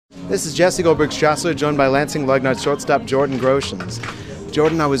This is Jesse Goldberg-Strassler, joined by Lansing Lugnuts shortstop Jordan Groshans.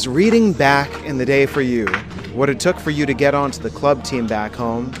 Jordan, I was reading back in the day for you, what it took for you to get onto the club team back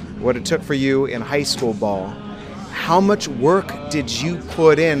home, what it took for you in high school ball. How much work did you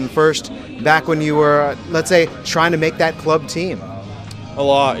put in first back when you were, let's say, trying to make that club team? A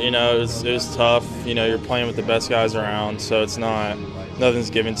lot, it was tough. You're playing with the best guys around, so nothing's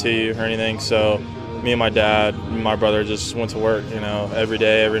given to you or anything. So me and my dad and my brother just went to work, every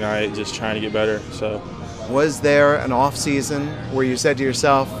day, every night, just trying to get better. So, was there an off season where you said to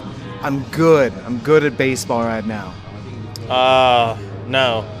yourself, I'm good at baseball right now?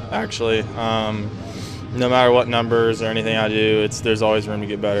 No, actually. No matter what numbers or anything I do, there's always room to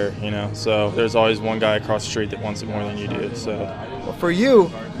get better, So there's always one guy across the street that wants it more than you do. So, well, for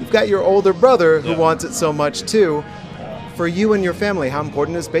you've got your older brother who wants it so much too. For you and your family, how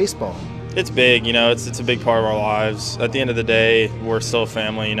important is baseball? It's big, it's a big part of our lives. At the end of the day, we're still a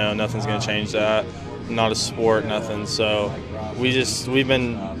family, nothing's going to change that. Not a sport, nothing. So we've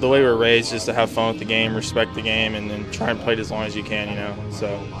been, the way we're raised is to have fun with the game, respect the game, and then try and play it as long as you can,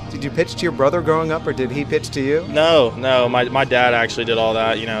 So. Did you pitch to your brother growing up, or did he pitch to you? No. My dad actually did all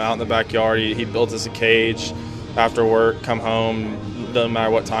that, out in the backyard. He built us a cage after work, come home. Doesn't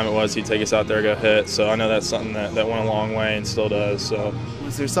matter what time it was, he'd take us out there to go hit. So I know that's something that went a long way and still does. So.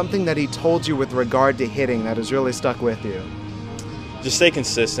 Was there something that he told you with regard to hitting that has really stuck with you? Just stay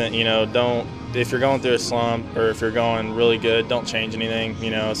consistent, if you're going through a slump or if you're going really good, don't change anything,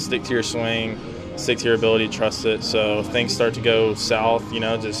 stick to your swing, stick to your ability, trust it. So if things start to go south,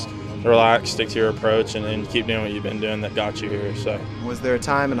 just relax, stick to your approach, and then keep doing what you've been doing that got you here. So. Was there a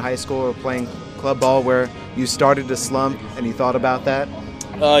time in high school or playing club ball where you started to slump and you thought about that?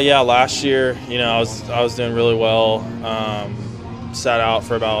 Yeah, last year, I was doing really well. Sat out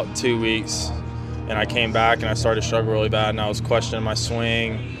for about 2 weeks, and I came back and I started to struggle really bad, and I was questioning my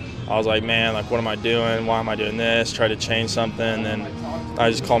swing. I was like, man, what am I doing? Why am I doing this? Tried to change something, and I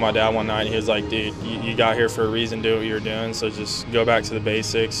just called my dad one night, and he was like, dude, you got here for a reason, do what you're doing, so just go back to the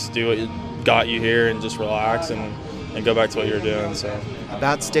basics, do what got you here, and just relax and go back to what you're doing. So.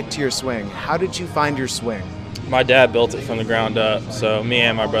 About stick to your swing, how did you find your swing? My dad built it from the ground up, so me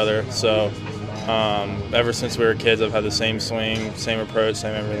and my brother, so ever since we were kids, I've had the same swing, same approach,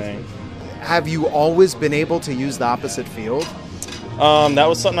 same everything. Have you always been able to use the opposite field? That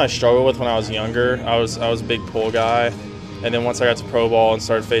was something I struggled with when I was younger. I was a big pull guy, and then once I got to pro ball and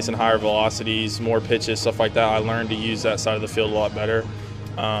started facing higher velocities, more pitches, stuff like that, I learned to use that side of the field a lot better.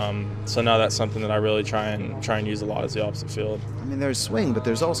 So now that's something that I really try and use a lot, is the opposite field. I mean, there's swing, but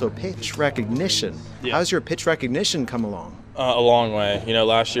there's also pitch recognition. Yeah. How's your pitch recognition come along? A long way.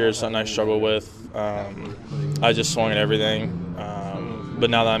 Last year is something I struggled with. I just swung at everything. But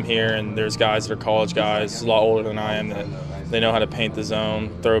now that I'm here and there's guys that are college guys, a lot older than I am, that they know how to paint the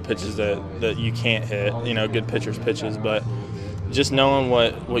zone, throw pitches that you can't hit, good pitchers' pitches. But just knowing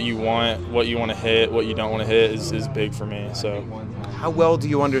what you want to hit, what you don't want to hit is big for me. So. How well do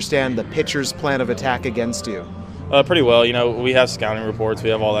you understand the pitcher's plan of attack against you? Pretty well. We have scouting reports. We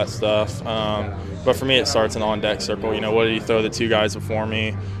have all that stuff. But for me, it starts in the on-deck circle. What did he throw the two guys before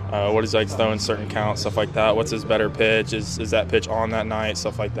me? What does he like throw in certain counts, stuff like that? What's his better pitch? Is that pitch on that night?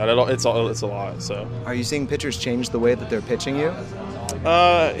 Stuff like that. It's a lot. So. Are you seeing pitchers change the way that they're pitching you?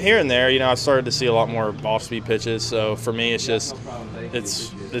 Here and there. I've started to see a lot more off-speed pitches. So for me,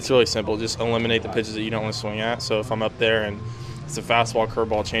 it's really simple. Just eliminate the pitches that you don't want to swing at. So if I'm up there and it's a fastball,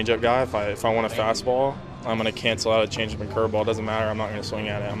 curveball, changeup guy, if I want a fastball, I'm going to cancel out a changeup and curveball. It doesn't matter. I'm not going to swing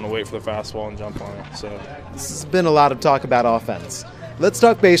at it. I'm going to wait for the fastball and jump on it. So this has been a lot of talk about offense. Let's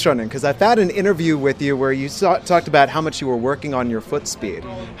talk base running, because I've had an interview with you where you talked about how much you were working on your foot speed.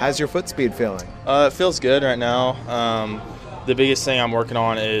 How's your foot speed feeling? It feels good right now. The biggest thing I'm working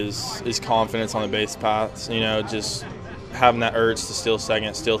on is confidence on the base paths. Just having that urge to steal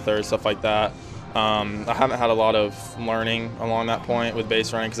second, steal third, stuff like that. I haven't had a lot of learning along that point with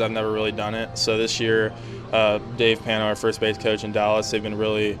base running because I've never really done it. So this year, Dave Pano, our first base coach in Dallas, they've been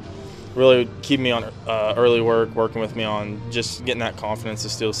really keeping me on early work, working with me on just getting that confidence to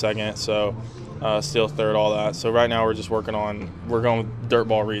steal second, so steal third, all that. So right now we're going with dirt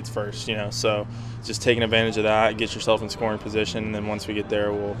ball reads first, so just taking advantage of that, get yourself in scoring position, and then once we get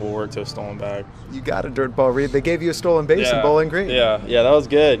there, we'll work to a stolen bag. You got a dirt ball read. They gave you a stolen base in Bowling Green. Yeah, that was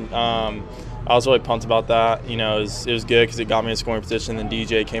good. I was really pumped about that. It was good because it got me in scoring position. Then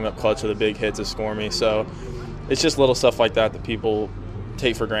DJ came up clutch with a big hit to score me. So it's just little stuff like that people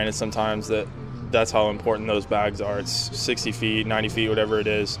take for granted sometimes, that's how important those bags are. It's 60 feet, 90 feet, whatever it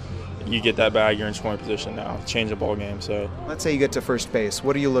is. You get that bag, you're in scoring position now. Change the ball game. So let's say you get to first base.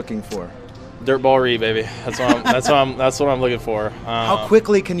 What are you looking for? Dirt ball read, baby. That's what I'm looking for. How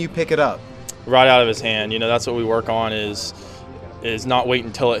quickly can you pick it up? Right out of his hand. That's what we work on is not waiting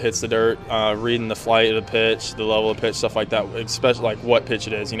until it hits the dirt, reading the flight of the pitch, the level of pitch, stuff like that, especially like what pitch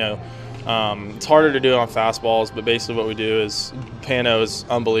it is. It's harder to do it on fastballs, but basically what we do is Pano is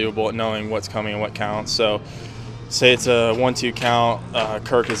unbelievable at knowing what's coming and what counts. So say it's a 1-2 count,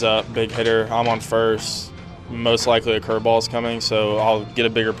 Kirk is up, big hitter, I'm on first, most likely a curveball is coming, so I'll get a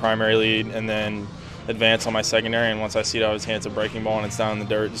bigger primary lead and then advance on my secondary, and once I see it out of his hand, it's a breaking ball and it's down in the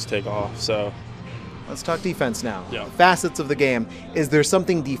dirt, just take off. So let's talk defense now. Yeah. Facets of the game. Is there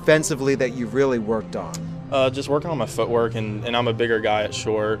something defensively that you've really worked on? Just working on my footwork, and I'm a bigger guy at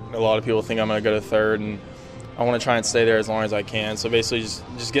short. A lot of people think I'm going to go to third, and I want to try and stay there as long as I can. So basically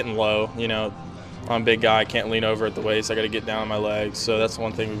just getting low. I'm a big guy. I can't lean over at the waist. I got to get down on my legs. So that's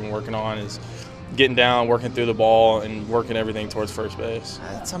one thing we've been working on is getting down, working through the ball, and working everything towards first base.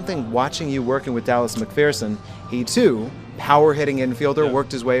 That's something watching you working with Dallas McPherson. He, too, power-hitting infielder,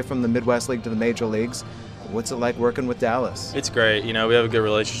 worked his way from the Midwest League to the Major Leagues. What's it like working with Dallas? It's great. We have a good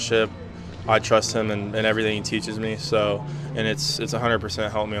relationship. I trust him and everything he teaches me. So, and it's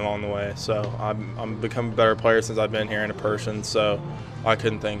 100% helped me along the way. So I'm become a better player since I've been here in person. So I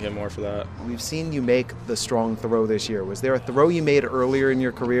couldn't thank him more for that. We've seen you make the strong throw this year. Was there a throw you made earlier in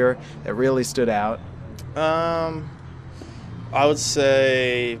your career that really stood out? I would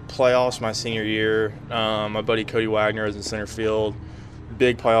say playoffs my senior year. My buddy Cody Wagner was in center field.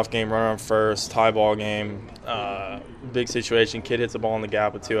 Big playoff game, runner on first, tie ball game. Big situation. Kid hits the ball in the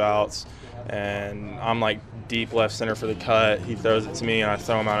gap with 2 outs. And I'm like deep left center for the cut. He throws it to me, and I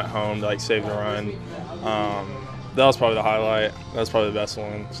throw him out at home to save the run. That was probably the highlight. That was probably the best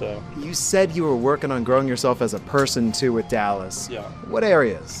one. So you said you were working on growing yourself as a person too with Dallas. Yeah. What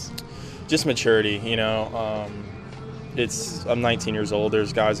areas? Just maturity. I'm 19 years old.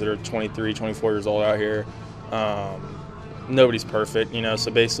 There's guys that are 23, 24 years old out here. Nobody's perfect.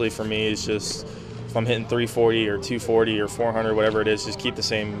 So basically for me, it's just if I'm hitting 340 or 240 or 400, whatever it is, just keep the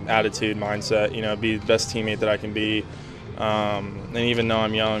same attitude, mindset, be the best teammate that I can be. And even though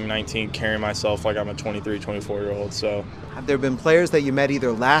I'm young, 19, carry myself like I'm a 23, 24-year-old. So, have there been players that you met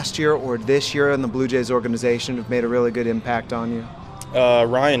either last year or this year in the Blue Jays organization who've made a really good impact on you?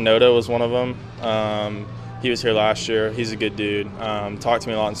 Ryan Noda was one of them. He was here last year. He's a good dude. Talked to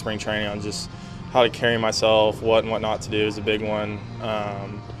me a lot in spring training on just how to carry myself, what and what not to do is a big one.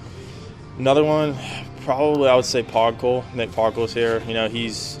 Another one, probably I would say Pogkle. Nick Pogkle's here.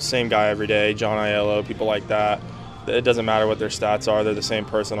 He's same guy every day. John Aiello, people like that. It doesn't matter what their stats are. They're the same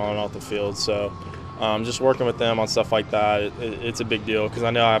person on and off the field. So just working with them on stuff like that, it's a big deal because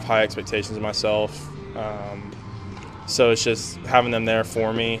I know I have high expectations of myself. So it's just having them there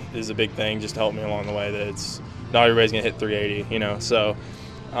for me is a big thing, just to help me along the way. That it's not everybody's gonna hit 380, So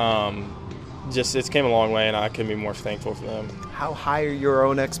it's came a long way, and I couldn't be more thankful for them. How high are your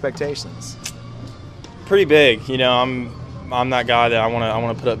own expectations? Pretty big. I'm that guy that I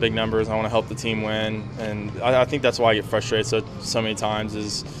want to put up big numbers. I want to help the team win, and I think that's why I get frustrated so many times.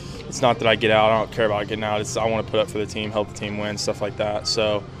 Is it's not that I get out. I don't care about getting out. It's I want to put up for the team, help the team win, stuff like that.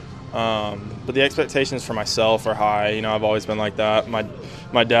 So, but the expectations for myself are high. I've always been like that.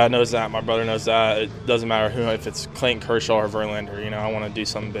 My dad knows that. My brother knows that. It doesn't matter who, if it's Clayton Kershaw or Verlander. I want to do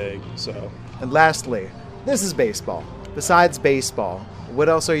something big. So. And lastly, this is baseball. Besides baseball, what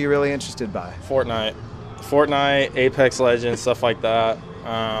else are you really interested by? Fortnite, Apex Legends, stuff like that.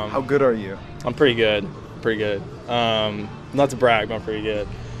 How good are you? I'm pretty good. Not to brag, but I'm pretty good.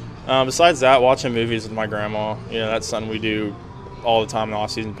 Besides that, watching movies with my grandma. That's something we do all the time in the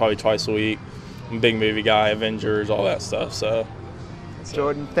off season, probably twice a week. I'm a big movie guy, Avengers, all that stuff. So,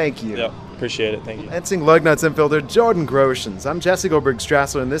 Jordan, thank you. Yep, appreciate it. Thank you. Lansing Lugnuts infielder Jordan Groshans. I'm Jesse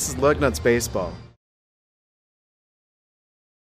Goldberg-Strassler, and this is Lugnuts Baseball.